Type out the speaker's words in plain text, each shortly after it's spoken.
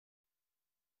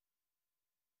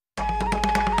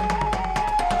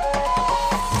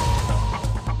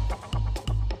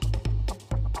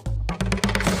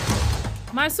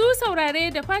Masu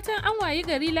saurare da fatan an wayi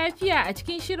gari lafiya a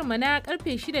cikin shirinmu na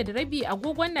karfe 6:30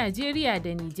 agogon Najeriya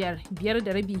da Nijar,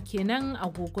 5:30 kenan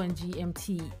agogon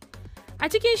GMT. A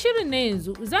cikin shirin na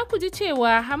yanzu za ku ji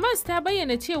cewa Hamas ta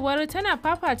bayyana cewar tana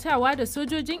fafatawa da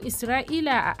sojojin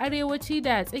Isra'ila a arewaci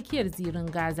da tsakiyar zirin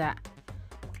Gaza.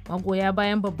 Magoya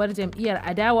bayan babbar jam'iyyar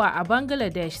adawa a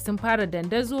Bangladesh sun fara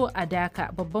dandazo a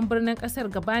Dhaka, babban birnin kasar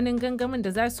gabanin gangamin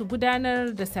da za su gudanar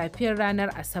da safiyar ranar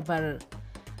Asabar.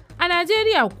 A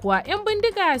Najeriya kuwa, 'yan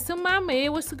bindiga sun mamaye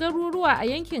wasu garuruwa a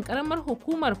yankin karamar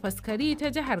hukumar Faskari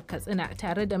ta jihar Katsina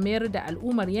tare da mayar da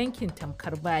al'ummar yankin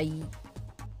tamkar bayi.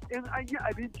 In an yi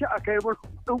abinci a kai musu,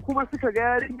 in kuma suka ga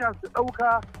yarinya su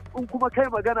ɗauka, in kuma kai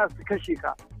magana su kashe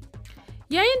ka.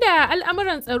 Yayin da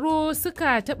al'amuran tsaro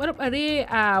suka taɓarɓare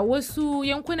a wasu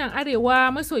yankunan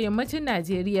arewa maso yammacin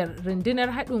Najeriya,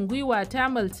 rundunar haɗin gwiwa ta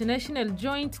Multinational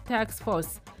Joint Task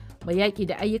Force mai yaƙi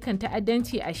da ayyukan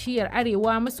ta'addanci a shiyar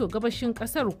arewa maso gabashin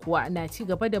ƙasar kuwa na ci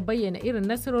gaba da bayyana irin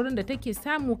nasarorin da take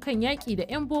samu kan yaƙi da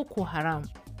 'yan Boko Haram.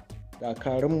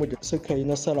 Dakarunmu da suka yi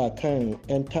nasara kan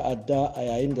 'yan ta'adda a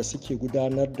yayin da suke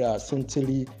gudanar da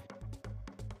sintiri.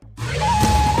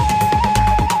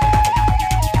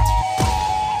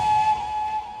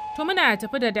 To muna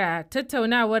tafi da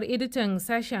tattaunawar editan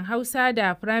sashen Hausa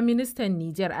da Firaministan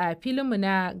Nijar a filinmu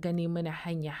na gane mana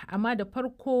hanya, amma da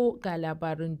farko ga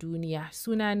labarin duniya.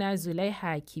 Sunana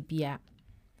Zulaiha Kibiya.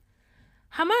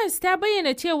 Hamas ta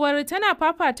bayyana cewar tana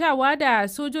fafatawa da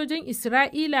sojojin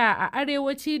Isra'ila a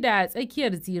arewaci da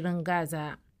tsakiyar zirin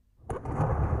Gaza.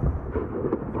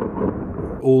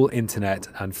 All internet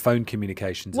and phone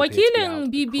communications. Wakilin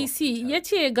BBC ya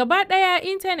ce gaba ɗaya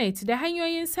intanet da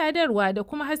hanyoyin sadarwa da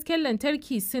kuma hasken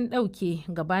lantarki sun ɗauke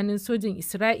gabanin sojin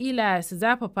Isra'ila su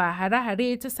zafafa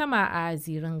hare-hare ta sama a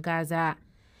zirin Gaza.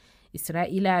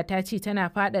 Isra'ila ta ce tana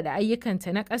faɗaɗa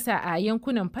ayyukanta na ƙasa a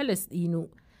yankunan Falasɗinu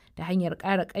ta hanyar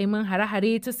ƙara ƙaimin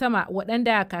hare-hare ta sama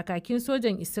waɗanda kakakin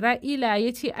sojan Isra'ila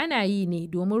ya ce ana yi ne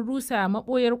domin rusa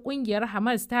maɓoyar ƙungiyar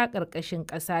Hamas ta ƙarƙashin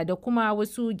ƙasa da kuma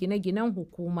wasu gine-ginen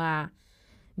hukuma.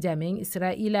 Jami'an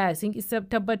Isra'ila sun isa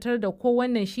tabbatar da ko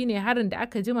wannan shine harin da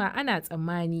aka jima ana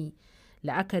tsammani,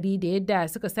 la'akari da yadda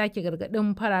suka sake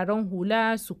gargaɗin fararen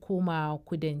hula su koma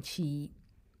kudanci.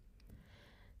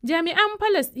 Jami'an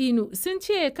Falasɗinu sun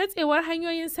ce katsewar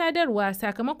hanyoyin sadarwa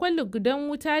sakamakon lugudan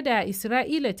wuta da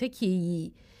Isra'ila take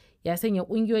yi ya sanya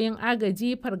ƙungiyoyin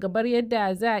agaji fargabar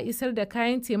yadda za a isar da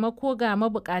kayan taimako ga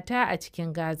mabukata a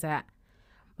cikin Gaza.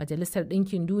 Majalisar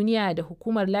Ɗinkin Duniya da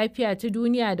Hukumar Lafiya ta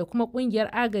Duniya da kuma ƙungiyar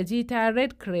agaji ta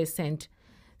Red Crescent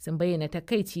sun bayyana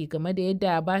takaici game da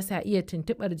yadda ba sa iya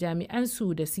tuntuɓar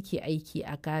jami'ansu da suke aiki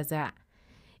a Gaza.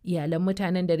 Iyalan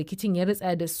mutanen da rikicin ya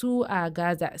ritsa da su a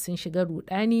Gaza sun shiga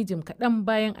rudani jim kaɗan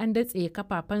bayan an datse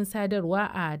kafafen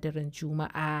sadarwa a daren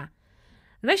Juma'a.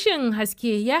 Rashin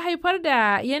haske ya haifar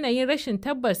da yanayin rashin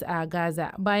tabbas a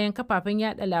Gaza bayan kafafen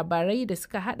yada labarai da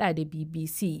suka hada da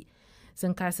BBC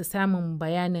sun kasa samun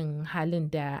bayanin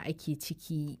halin da ake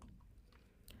ciki.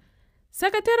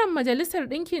 Sakataren Majalisar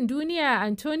Ɗinkin Duniya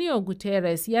Antonio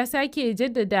Guterres ya sake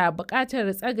jaddada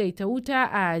buƙatar tsagaita wuta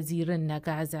a zirin na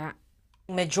Gaza.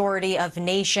 Majority of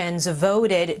nations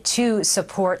voted to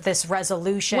support this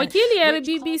resolution. Wakiliyar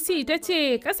BBC ta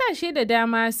ce kasashe da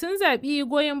dama sun zaɓi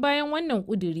goyon bayan wannan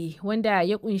ƙuduri wanda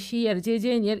ya ƙunshi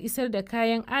yarjejeniyar isar da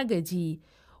kayan agaji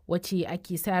wacce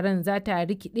ake sa ran za ta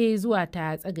rikide zuwa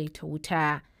ta tsagaita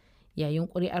wuta. Yayin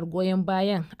ƙuri'ar goyon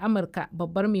bayan, Amurka,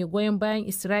 babbar mai goyon bayan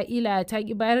Isra'ila, ta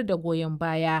ƙi bayar da goyon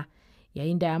baya,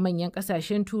 yayin da manyan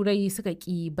ƙasashen Turai suka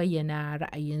ƙi bayyana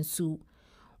ra'ayinsu.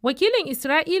 Wakilin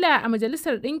Isra'ila a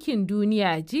Majalisar Ɗinkin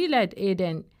Duniya, Gilad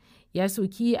Eden, ya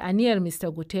soki aniyar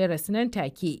Mr. Guterres nan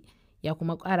take, ya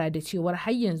kuma ƙara da cewar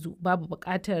har yanzu babu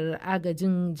buƙatar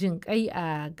agajin jin ƙai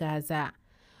a Gaza.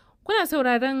 Kuna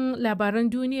sauraron labaran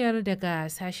duniyar daga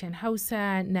sashen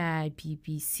Hausa na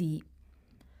BBC.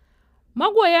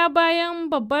 Magoya bayan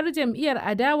babbar jam'iyyar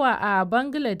adawa a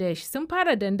Bangladesh sun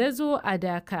fara dandazo a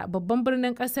Dhaka, babban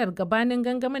birnin ƙasar gabanin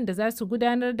gangamin da za su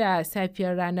gudanar da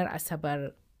safiyar ranar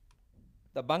Asabar.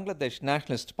 The Bangladesh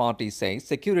Nationalist Party says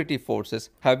security forces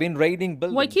have been raiding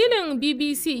buildings. Wakilin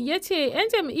BBC ya ce 'yan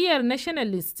jam'iyyar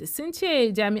Nationalist sun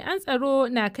ce jami'an tsaro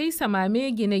na kai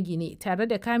samame gine-gine tare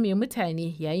da kame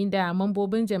mutane yayin da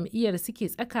mambobin jam'iyyar suke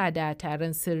tsaka da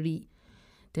taron sirri.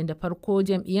 Tun da farko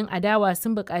jam'iyyun adawa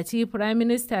sun buƙaci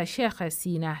Firaminista Sheikh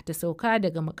Hasina ta sauka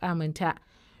daga mukaminta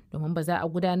domin ba za a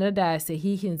gudanar da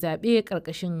sahihin zaɓe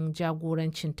ƙarƙashin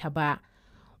jagorancinta ba.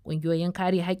 Ƙungiyoyin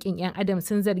kare haƙƙin 'yan adam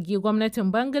sun zargi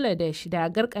gwamnatin Bangladesh da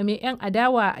garkame 'yan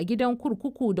adawa a gidan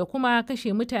kurkuku da kuma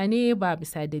kashe mutane ba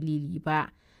bisa dalili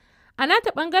ba. A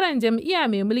nata ɓangaren jam'iyya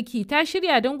mai mulki ta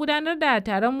shirya don gudanar da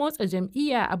taron motsa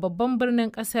jam'iyya a babban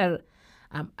birnin ƙasar,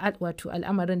 wato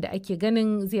al'amarin da ake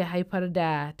ganin zai haifar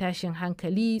da tashin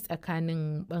hankali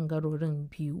tsakanin ɓangarorin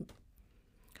biyu.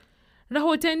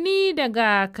 Rahotanni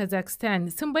daga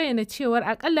Kazakhstan sun bayyana cewar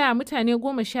akalla mutane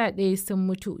 11 sun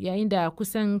mutu yayin da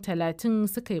kusan 30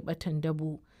 suka yi ɓatan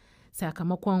dabo.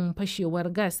 Sakamakon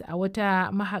fashewar gas a wata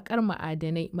mahaƙar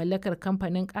ma'adanai mallakar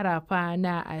kamfanin ƙarafa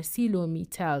na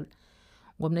ArcelorMittal.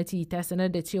 Gwamnati ta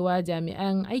sanar da cewa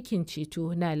jami'an aikin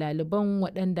ceto na laluban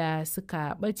waɗanda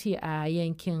suka ɓace a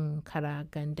yankin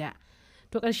Karaganda.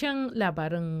 To ƙarshen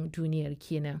labaran duniyar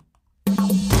kenan.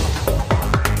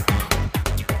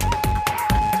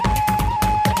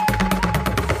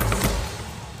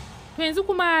 To yanzu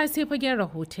kuma sai fagen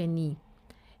rahotanni.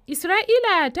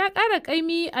 Isra'ila ta ƙara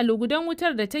ƙaimi a lugudan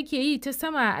wutar da take yi ta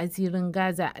sama a zirin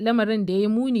Gaza, lamarin da ya yi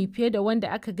muni fiye da wanda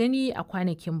aka gani a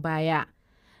kwanakin baya.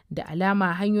 Da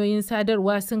alama hanyoyin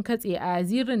sadarwa sun katse a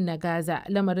zirin na Gaza,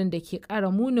 lamarin da ke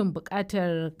ƙara munin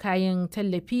buƙatar kayan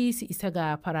tallafi su isa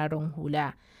ga fararen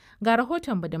hula. Ga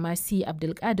rahoton Badamasi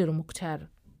Abdulkadir Muktar.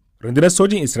 Rundunar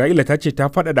sojin Isra'ila ta ce ta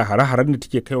faɗaɗa hare-haren da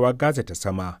take kaiwa Gaza ta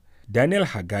sama. Daniel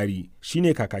Hagari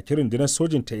shine kakakin rundunar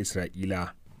sojin ta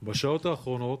Isra'ila. בשעות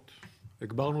האחרונות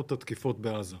הגברנו את התקיפות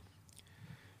בעזה.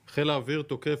 חיל האוויר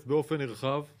תוקף באופן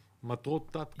נרחב מטרות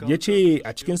תת-קרקע. Ya ce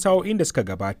a cikin sa'o'in da suka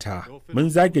gabata mun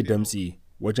zage damtse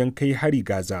wajen kai hari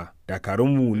Gaza.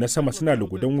 Dakarunmu na sama suna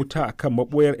lugudan wuta akan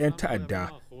maɓoyar 'yan ta'adda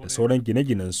da sauran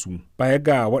gine-ginensu. Baya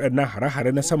ga waɗannan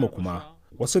hare-hare na sama kuma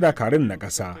wasu dakarun na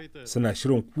ƙasa suna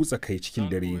shirin kutsa kai cikin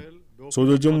dare.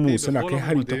 Sojojinmu suna kai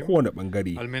hari ta kowane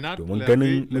ɓangare domin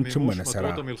ganin mun cimma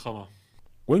nasara.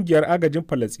 Ƙungiyar agajin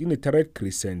Falasɗina ta Red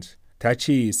Crescent ta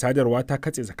ce sadarwa ta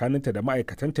katse tsakaninta da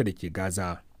ma'aikatanta da ke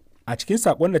Gaza. A cikin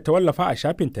saƙon da ta wallafa a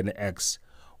shafinta na X,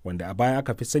 wanda a baya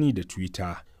aka fi sani da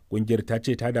Twitter, ƙungiyar ta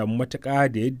ce ta damu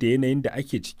matuƙa da yadda yanayin da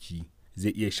ake ciki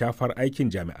zai iya shafar aikin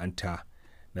jami'anta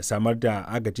na samar da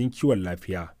agajin kiwon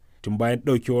lafiya tun bayan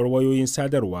ɗaukewar wayoyin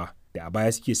sadarwa da a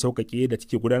baya suke sauƙaƙe da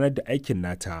take gudanar da aikin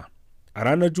nata. A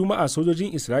ranar Juma'a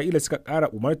sojojin Isra'ila suka ƙara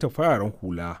umartar fararen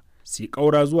hula su yi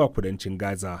ƙaura zuwa kudancin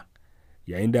Gaza,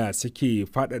 yayin da suke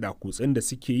faɗaɗa kutsen da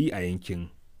suke yi a yankin.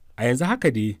 A yanzu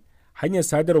haka dai, hanyar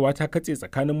sadarwa ta katse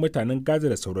tsakanin mutanen Gaza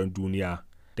da sauran duniya,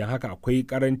 don haka akwai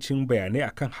ƙarancin bayanai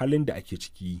akan halin da ake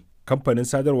ciki. Kamfanin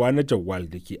sadarwa na Jawwal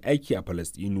da ke aiki a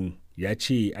Falasɗinu ya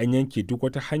ce an yanke duk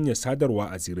wata hanyar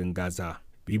sadarwa a zirin Gaza.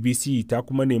 BBC ta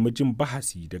kuma nemi jin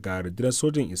bahasi daga rundunar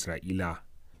sojin Isra'ila,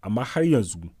 amma har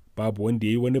yanzu babu wanda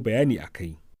ya yi wani bayani a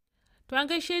kai. To an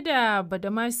gaishe da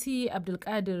Badamasi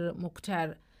Abdulkadir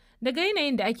Muktar. Daga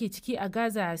yanayin da ake ciki a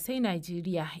Gaza sai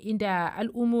Najeriya, inda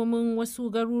al'ummomin wasu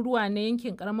garuruwa na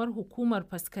yankin karamar hukumar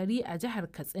Faskari a jihar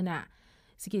Katsina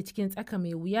suke cikin tsaka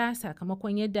mai wuya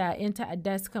sakamakon yadda 'yan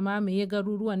ta'adda suka mamaye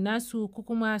garuruwan nasu ko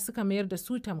kuma suka mayar da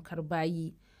su tamkar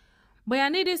bayi.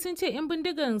 Bayanai dai sun ce 'yan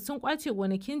bindigan sun kwace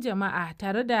gonakin jama'a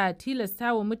tare da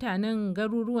tilasta wa mutanen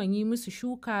garuruwan yi musu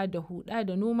shuka da huda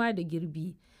da noma da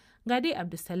girbi. Ga dai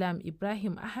Abdulsalam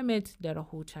Ibrahim Ahmed da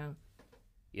rahoton.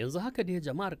 Yanzu haka dai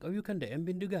jama'ar ƙauyukan da 'yan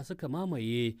bindiga suka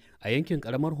mamaye a yankin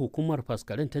ƙaramar hukumar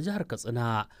Faskarin ta jihar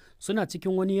Katsina suna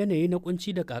cikin wani yanayi na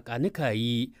kunci da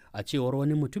kakanikayi a cewar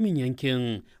wani mutumin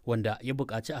yankin wanda ya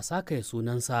buƙaci a sakaye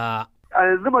sunansa. A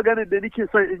yanzu maganar da nake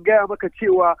son in gaya maka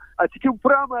cewa a cikin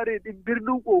firamare din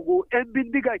birnin Kogo 'yan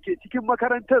bindiga ke cikin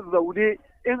makarantar zaune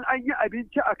in an yi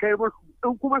abinci a kai masu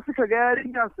in kuma suka ga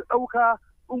yarinya su ɗauka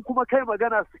in kuma kai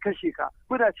magana su kashe ka.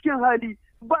 Muna cikin hali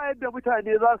ba yadda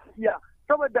mutane za su iya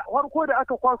saboda farko da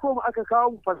aka kwaso mu aka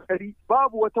kawo mu Faskari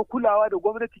babu wata kulawa da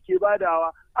gwamnati ke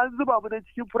badawa an zuba mu nan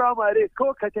cikin firamare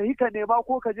kawai ka tafi ka nema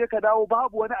ko ka je ka dawo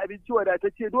babu wani abinci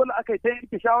wadatacce dole aka ta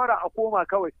yanke shawara a koma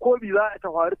kawai ko bi za ta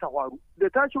faru da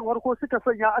tashin farko suka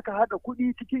sanya aka hada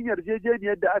kuɗi cikin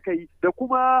yarjejeniyar da aka yi da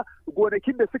kuma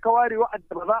gonakin da suka ware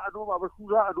wa'anda ba za a noma ba su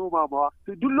za a noma mawa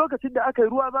to duk lokacin da aka yi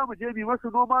ruwa za mu je mu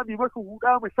masu noma mu masu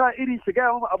huda mu sa iri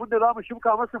shiga mu abin da za mu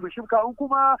shimka masu mu shimka in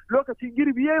kuma lokacin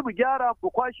girbi yayi mu gyara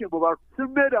mu kwashe mu ba sun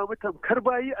maida mu tamkar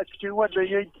bayi a cikin wannan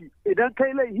yanki idan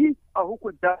kai laihi a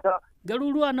hukunta ta.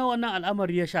 Garuruwa na wannan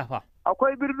al'amari ya shafa.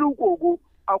 Akwai birnin Kogo,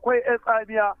 akwai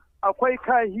Tsamiya, akwai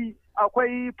Kahi,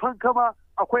 akwai Fankama,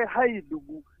 akwai Hayin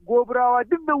Dubu. Gobirawa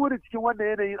duk da wuri cikin wannan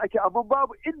yanayin ake amma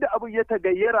babu inda abin ya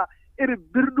tagayyara irin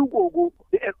birnin Kogo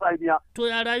da Tsamiya. To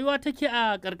ya rayuwa take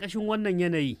a ƙarƙashin wannan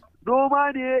yanayi?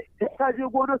 noma ne ka je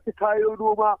gonar su kayo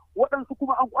noma, waɗansu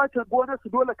kuma an kwace gonar su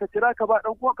dole ka cira ka ba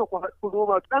ɗan uwanka ku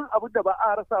noma ɗan abin da ba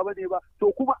a rasa ba ne ba,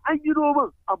 to kuma an yi noman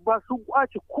amma sun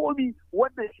kwace komi.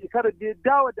 Wannan shekarar ne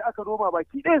dawa da aka noma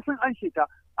baki ɗaya sun an sheta,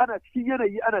 ana cikin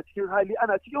yanayi, ana cikin hali,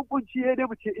 ana cikin kunci, ya dai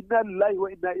mu ce inna lillahi wa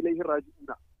inna ilaihi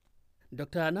raji'un.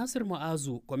 Dr. Nasir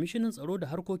Ma'azu, kwamishinan tsaro da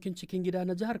harkokin cikin gida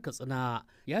na jihar Katsina,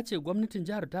 ya ce gwamnatin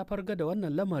jihar ta farga da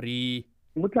wannan lamari.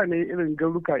 Mutane irin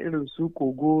garuka irin su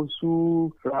Kogo,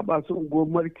 su Raba, su unguwar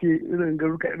Marke, irin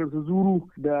garuka irin su Zuru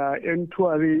da 'yan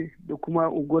Tuware da kuma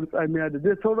unguwar Tsamiya da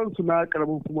dai sauransu na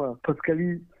karamin kuma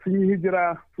Faskari sun yi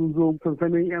hijira, sun zo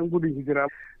sansanin 'yan gudun hijira.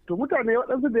 To mutane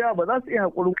waɗansu da yawa ba za su iya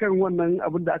haƙurin kan wannan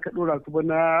abin da aka ɗora su ba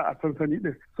na a sansani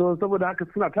ɗin. So saboda haka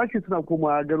suna tashi suna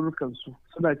koma garurukansu,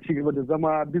 suna ci gaba da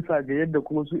zama bisa ga yadda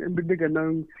kuma su 'yan bindiga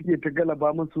nan suke ta galaba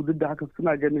musu, duk da haka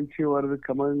suna ganin cewar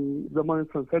kamar zaman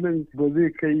sansanin ba zai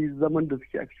kai zaman da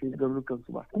suke a cikin garurukansu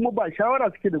ba. Kuma ba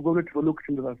shawara suke da gwamnati ba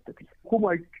lokacin da za su tafi,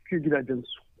 kuma cikin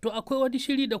gidajensu. To akwai wani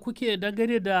shiri da kuke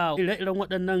dangane da ire-iren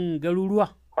waɗannan garuruwa?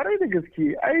 Kwarai da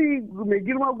gaske, ai mai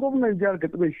girma gwamnan jihar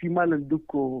Katsina shi Malam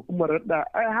Dukko Umar Radda,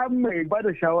 ai har mai ba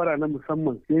da shawara na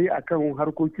musamman yayi akan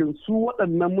harkokin su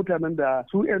waɗannan mutanen da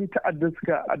su 'yan ta'adda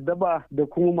suka addaba da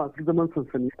kuma masu zaman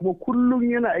sansani. Kuma kullum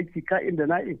yana aiki ka'in da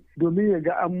na'in domin ya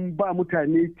ga an ba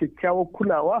mutane kyakkyawar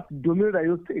kulawa domin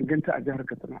rayuwarsu ta inganta a jihar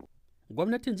Katsina.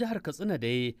 Gwamnatin jihar Katsina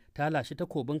dai ta lashe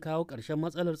takobin kawo ƙarshen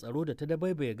matsalar tsaro da ta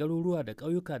dabaibaye garuruwa da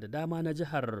ƙauyuka da dama na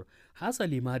jihar.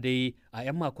 Hasali ma dai a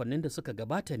 'yan makonnin da suka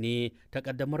gabata ne ta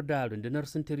ƙaddamar da rundunar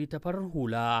sintiri ta farar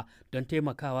hula don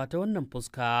taimakawa ta wannan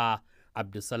fuska.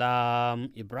 Abdulsalam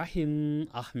Ibrahim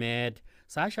Ahmed,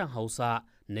 sashen Hausa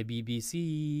na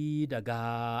BBC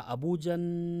daga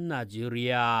Abujan,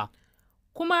 Najeriya.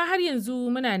 Kuma har yanzu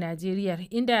muna Najeriya,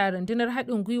 inda rundunar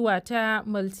haɗin gwiwa ta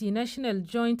Multinational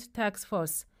Joint Task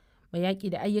Force mai yaƙi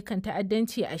da ayyukan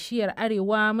ta'addanci a shiyar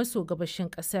arewa maso gabashin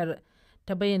ƙasar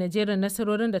ta bayyana jerin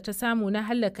nasarorin da ta samu na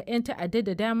hallaka 'yan ta'adda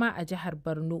da dama a jihar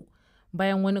Borno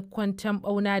bayan wani kwanton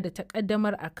ɓauna da ta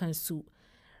ƙaddamar a kansu.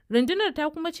 Rundunar ta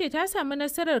kuma ce ta samu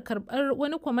nasarar karɓar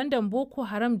wani kwamandan Boko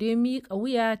Haram da ya miƙa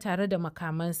wuya tare da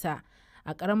makamansa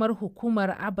a ƙaramar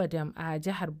hukumar Abadam a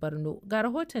jihar Borno. Ga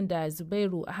rahoton da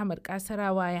Zubairu Ahmad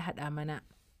Kasarawa ya haɗa mana.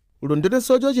 Rundunar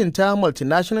sojojin ta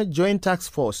Multinational Joint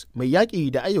Task Force mai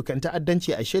yaƙi da ayyukan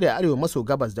ta'addanci a shirya arewa maso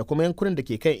gabas da kuma yankunan da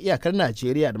ke kan iyakar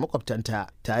Najeriya da makwabtanta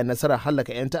ta yi nasarar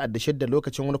hallaka 'yan ta'adda shidda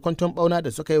lokacin wani kwanton ɓauna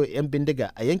da suka yi wa 'yan bindiga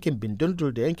a yankin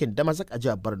Binduldur da yankin Damasak a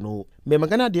jihar Borno. Mai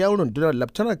magana da yawun rundunar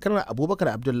Laftanar Kanar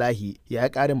Abubakar Abdullahi ya yi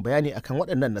ƙarin bayani akan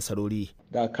waɗannan nasarori.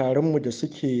 Dakarunmu da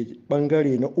suke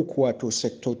ɓangare na uku wato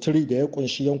Sector 3 da ya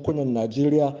ƙunshi yankunan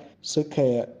Najeriya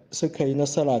suka yi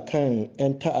nasara kan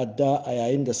 'yan ta'adda a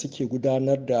yayin da suke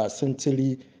gudanar da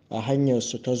sintiri a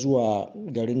hanyarsu ta zuwa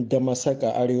garin Damasak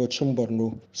a arewacin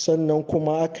Borno. Sannan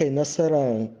kuma aka yi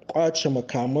nasarar kwace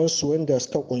makamansu wanda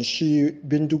suka kunshi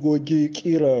bindigogi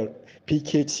kirar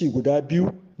PKT guda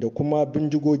 2 da kuma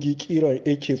bindigogi kirar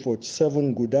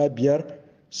AK-47 guda 5,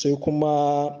 sai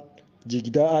kuma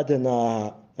jigida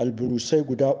adana alburusai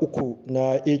guda 3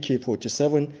 na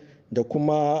AK-47 da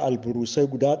kuma alburusai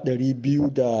guda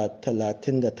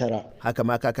 239. Haka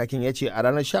ma kakakin ya ce a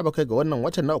ranar 17 ga wannan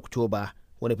watan na Oktoba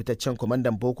wani fitaccen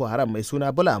kwamandan Boko Haram mai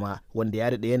suna Bulama wanda ya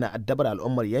daɗe yana addabar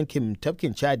al'ummar yankin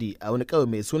tafkin Chadi a wani ƙauye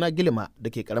mai suna Gilma da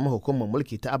ke ƙaramar hukumar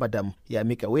mulki ta Abadam ya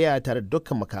mika wuya tare da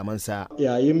dukkan makamansa.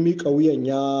 Yayin mika wuyan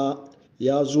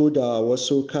ya zo da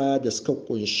wasu kaya da suka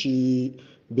kunshi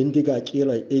bindiga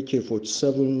kirar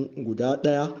AK-47 guda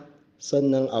 1,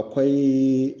 sannan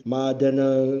akwai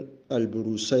madanan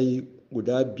alburusai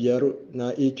guda 5 na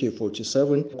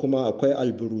AK-47, kuma akwai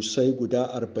alburusai guda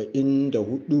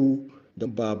 44 da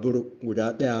babur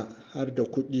guda 1 har da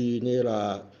kuɗi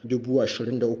naira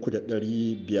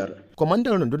 23,500.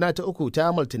 Kwamandan runduna ta uku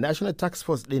ta Multinational Task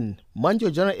Force ɗin, Manjo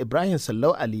Janar Ibrahim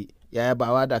Sallau Ali, ya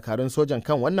yabawa dakarun sojan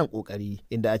kan wannan kokari,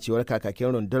 inda a cewar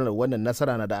kakakin rundunar wannan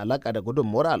nasara na da alaka da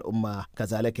gudunmuwar al'umma.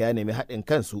 Kazalika ya nemi haɗin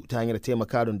kansu ta hanyar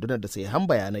taimaka rundunar da sahihan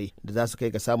bayanai da za su kai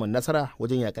ga samun nasara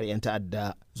wajen yakar 'yan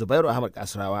ta'adda. Zubairu Ahmad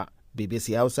Kasrawa,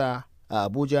 BBC Hausa a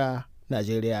Abuja,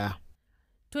 Najeriya.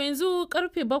 To yanzu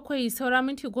karfe 7 saura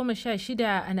minti 16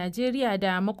 a Najeriya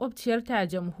da makwabciyarta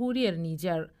jamhuriyar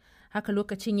Nijar. Haka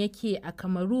lokacin yake a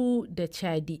Kamaru da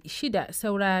Chadi, 6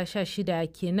 saura 16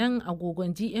 kenan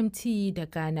agogon GMT da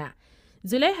Ghana.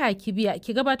 Zulaiha Kibiya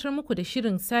ki gabatar muku da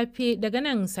shirin safe daga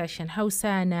nan sashen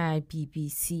Hausa na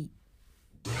BBC.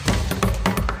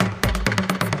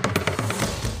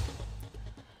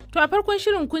 To a farkon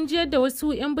shirin kun ji yadda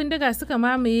wasu 'yan bindiga suka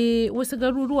mamaye wasu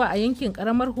garuruwa a yankin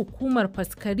karamar hukumar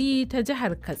Faskari ta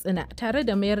jihar Katsina tare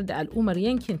da mayar da al'ummar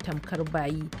yankin tamkar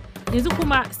bayi. Yanzu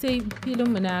kuma sai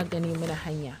filinmu na gane muna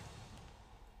hanya.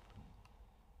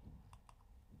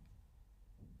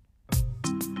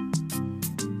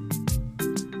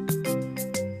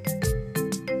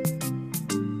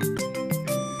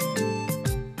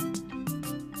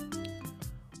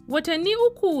 Watanni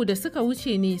uku da suka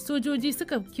wuce ne sojoji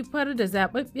suka kifar da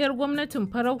zababbiyar gwamnatin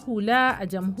farar hula a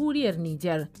jamhuriyar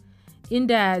Nijar,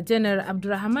 inda Janar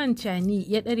Abdurrahman Chani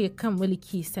ya ɗare kan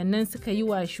mulki sannan suka yi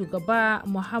wa shugaba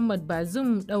Muhammad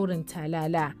Bazoum ɗaurin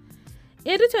talala.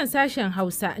 Editan sashen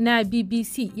Hausa na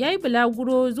BBC ya yi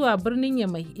bulaguro zuwa birnin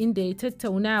Yamai inda ya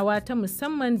tattaunawa ta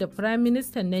musamman da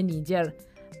Firaministan na Nijar,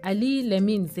 Ali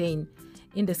Lamin Zain,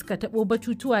 inda suka taɓo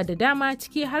batutuwa da dama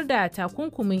ciki har da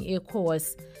takunkumin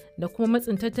ECOWAS da kuma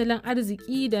matsin tattalin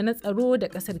arziki da na tsaro da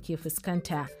ƙasar ke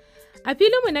fuskanta. A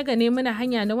filinmu na gane muna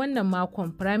hanya na wannan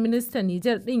makon, Firaministan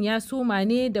Nijar ɗin ya soma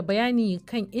ne da bayani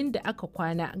kan inda aka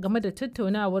kwana game da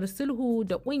tattaunawar sulhu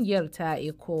da ƙungiyar ta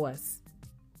ECOWAS.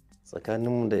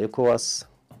 Tsakaninmu da ECOWAS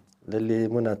lalle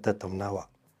muna tattaunawa,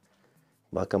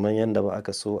 ba kamar yadda ba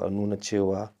aka so a nuna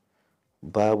cewa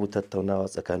babu tattaunawa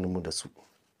tsakaninmu da su.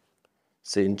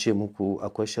 Sai in ce muku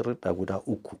akwai sharuɗa guda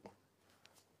uku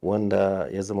wanda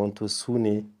ya zamanto su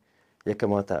ne ya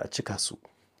kamata a cika su.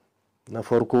 Na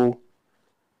farko,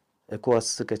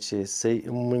 ECOWAS suka ce sai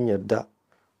in mun yarda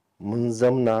mun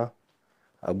zamna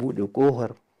a buɗe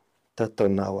ƙofar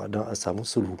tattaunawa don a samu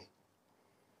sulhu.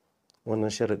 Wannan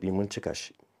sharaɗi mun cika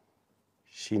shi.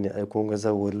 Shi ne aikon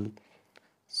gazawar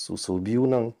su sau biyu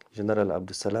nan, General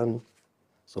Abdulsalami,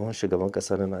 tsohon shugaban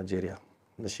ƙasa na Najeriya,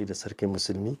 da shi da sarkin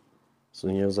musulmi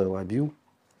sun yi zawa biyu,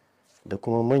 da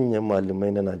kuma manyan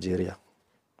malamai na Najeriya.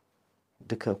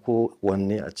 Duka ko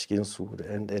wanne a cikinsu da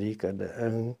 'yan ɗarika da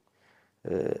 'yan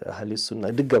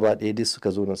halittuna duk gaba ɗaya dai suka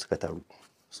zo nan suka taru.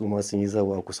 Su ma sun yi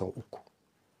zawa kusan uku.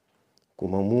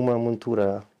 Kuma mu ma mun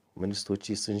tura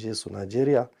ministoci sun je su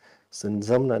Najeriya sun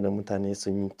zamna da mutane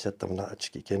sun yi tattauna a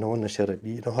ciki. Kenan wannan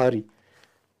sharaɗi na hari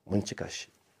mun cika shi.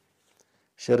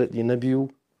 Sharaɗi na biyu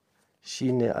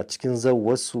shine a cikin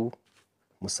zawarsu,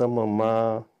 musamman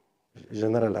ma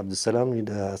General Abdulsalami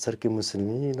da sarkin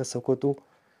musulmi na Sokoto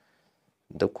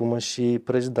da kuma shi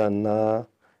president na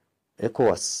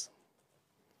ECOWAS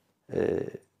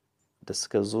da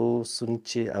suka zo sun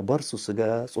ce a bar su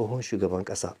ga tsohon shugaban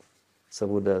ƙasa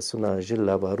saboda suna jin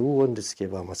labaru wanda suke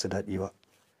ba masu daɗi ba.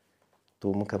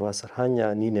 To muka ba su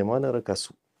hanya, ni ne ma na raka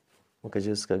su, muka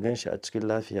je suka gan shi a cikin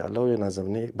lafiya, lauya na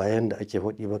zaune bayan da ake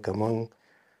faɗi ba kaman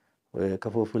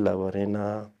kafofin labarai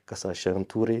na kasashen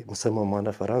turai musamman ma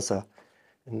na Faransa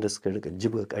inda suka rika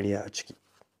jibga ƙarya a ciki.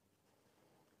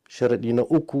 Sharaɗi na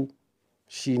uku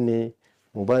shine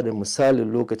mu ba da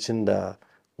misalin lokacin da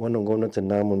wannan gwamnatin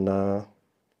namu na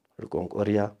riƙon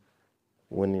ƙwarya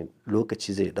wani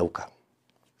lokaci zai ɗauka.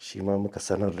 Shi ma muka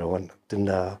sanar da wannan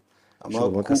tunda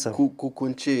amma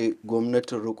kun ce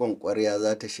gwamnatin riƙon ƙwarya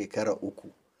za ta shekara uku,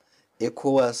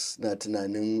 ECOWAS na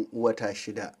tunanin wata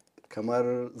 6,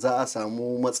 kamar za a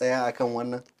samu matsaya akan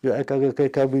wannan? Yau ai kaga kai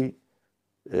ka bi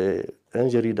yan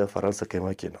jarida Faransa kai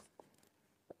ma kenan.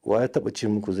 Wa ya taɓa ce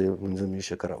muku zai mun zama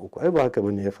shekara uku? Ai ba haka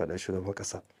bane ya faɗa shugaban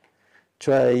ƙasa.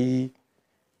 Cewa yi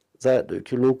za a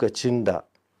ɗauki lokacin da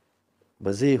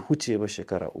ba zai huce ba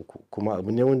shekara uku, kuma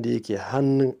abu ne wanda yake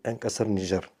hannun 'yan ƙasar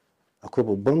Nijar. Akwai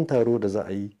babban taro da za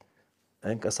a yi,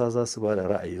 'yan ƙasa za su ba da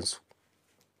ra'ayinsu.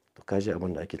 To kaji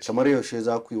abin da ake ci. Kamar yaushe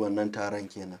za ku yi wannan taron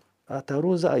kenan? A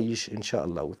taro za a yi shi insha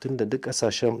Allah, tun da duk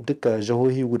ƙasashen duka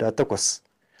jihohi guda 8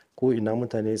 ko ina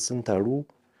mutane sun taru,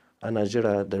 ana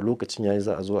jira da lokacin yayi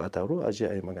za a zo a taro a je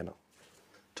a yi magana.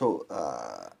 To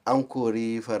an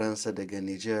kori Faransa daga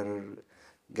Nijar,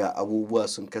 ga abubuwa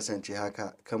sun kasance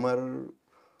haka, kamar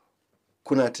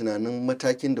kuna tunanin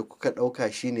matakin da kuka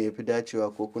ɗauka shine ya fi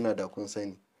dacewa ko kuna da kun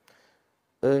sani?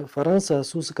 Faransa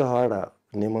su suka fara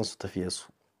neman su tafiye su.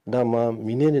 Dama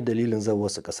menene dalilin zawo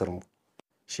su ƙasar mu?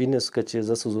 Shine suka ce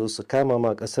za su zo su kama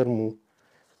ma ƙasar mu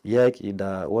yaƙi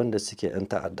da wanda suke 'yan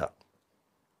ta'adda.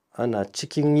 Ana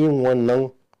cikin yin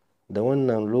wannan da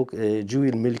wannan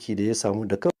juyin mulki da ya samu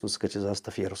da kansu suka ce za su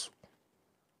tafiyar su.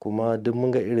 Kuma duk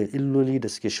mun ga irin illoli da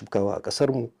suke shukawa a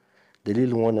ƙasar mu,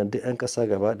 dalilin wannan duk 'yan ƙasa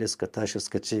gaba ɗaya suka tashi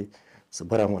suka ce su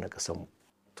bara mana ƙasar mu.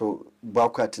 To ba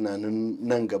kwa tunanin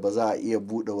nan gaba za a iya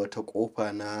buɗe wata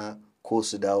ƙofa na ko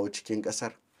su dawo cikin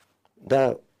ƙasar?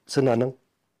 Da suna nan,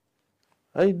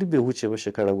 ai duk bai wuce ba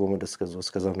shekara 10 da suka zo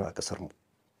suka zauna a ƙasar mu.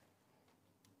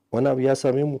 Wani abu ya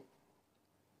same mu?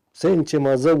 Sai in ce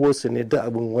ma zagosu ne da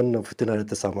abin wannan fitina da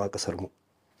ta samu a ƙasar mu.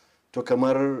 To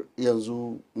kamar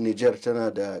yanzu Nijar tana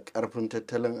da ƙarfin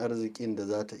tattalin arzikin da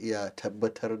za ta iya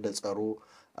tabbatar da tsaro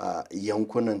a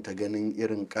yankunan ta ganin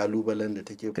irin kalubalen da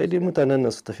take kai dai mutanen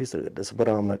nan su tafi da su bar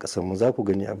mana kasar mu za ku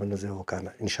gani abin da zai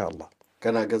hukana insha Allah.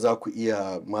 Kana ga za ku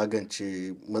iya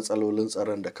magance matsalolin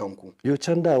tsaron da kanku? Yau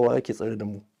can dawa ake tsare da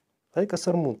mu, ai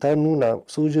kasar mu ta nuna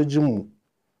sojojin mu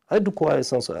ai duk kowa ya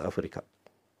san su a Afirka.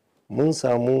 Mun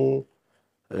samu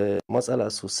matsala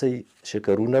sosai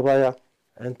shekaru na baya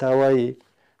 'yan tawaye